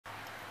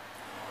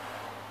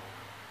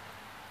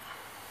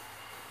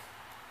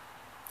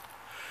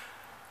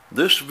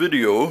This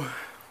video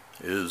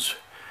is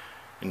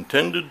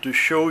intended to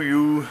show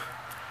you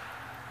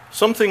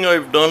something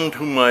I've done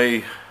to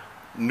my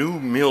new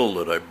mill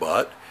that I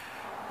bought.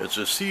 It's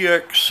a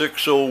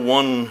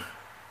CX601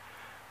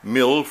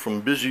 mill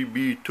from Busy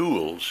Bee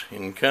Tools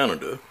in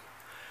Canada.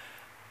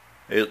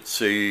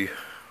 It's a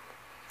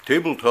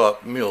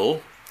tabletop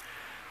mill,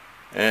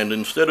 and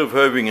instead of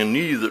having a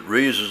knee that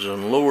raises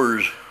and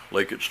lowers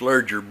like its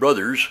larger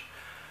brothers,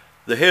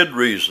 the head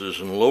raises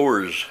and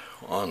lowers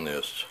on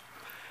this.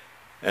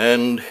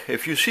 And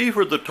if you see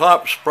where the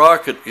top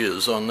sprocket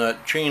is on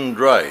that chain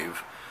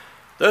drive,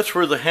 that's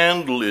where the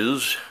handle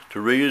is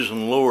to raise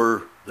and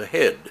lower the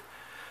head.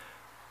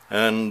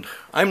 And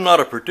I'm not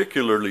a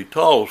particularly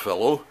tall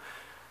fellow,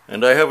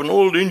 and I have an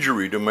old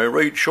injury to my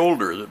right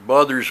shoulder that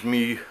bothers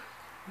me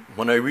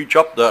when I reach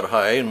up that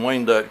high and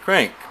wind that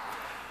crank.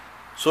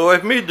 So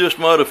I've made this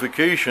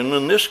modification,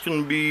 and this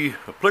can be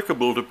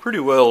applicable to pretty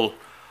well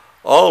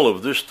all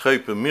of this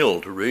type of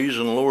mill to raise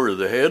and lower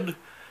the head.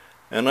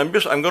 And I'm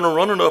going to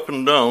run it up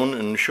and down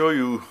and show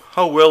you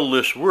how well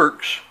this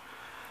works.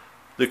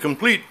 The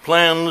complete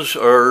plans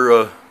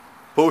are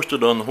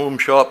posted on the Home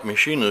Shop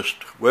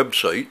Machinist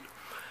website,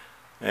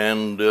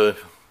 and the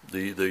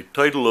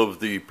title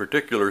of the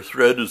particular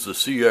thread is the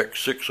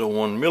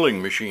CX601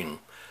 milling machine.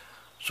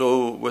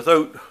 So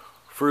without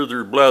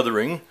further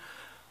blathering,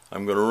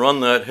 I'm going to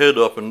run that head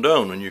up and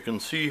down, and you can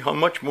see how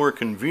much more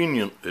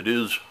convenient it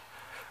is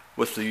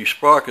with the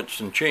sprockets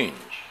and chains.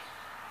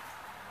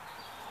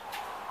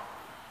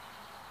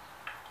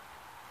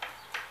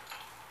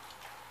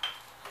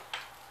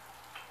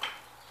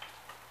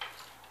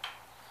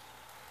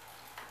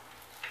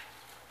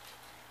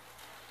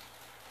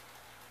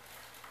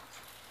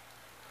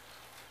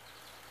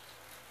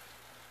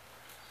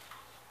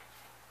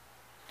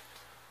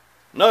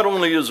 Not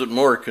only is it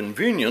more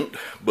convenient,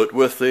 but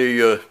with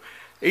a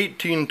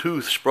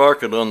 18-tooth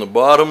sprocket on the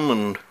bottom,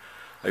 and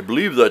I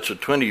believe that's a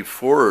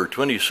 24 or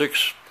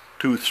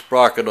 26-tooth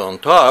sprocket on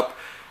top,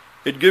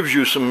 it gives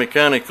you some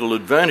mechanical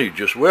advantage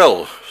as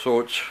well,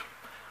 so it's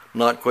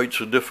not quite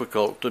so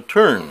difficult to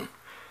turn.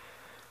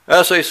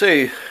 As I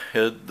say,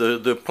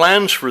 the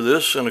plans for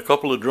this and a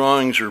couple of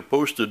drawings are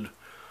posted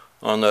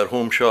on that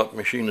Home Shop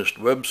Machinist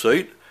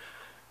website,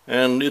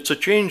 and it's a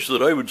change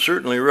that I would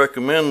certainly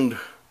recommend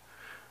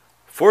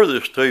for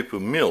this type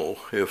of mill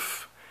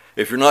if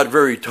you're not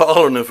very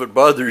tall and if it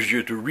bothers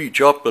you to reach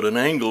up at an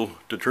angle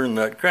to turn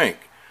that crank.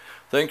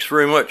 Thanks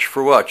very much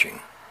for watching.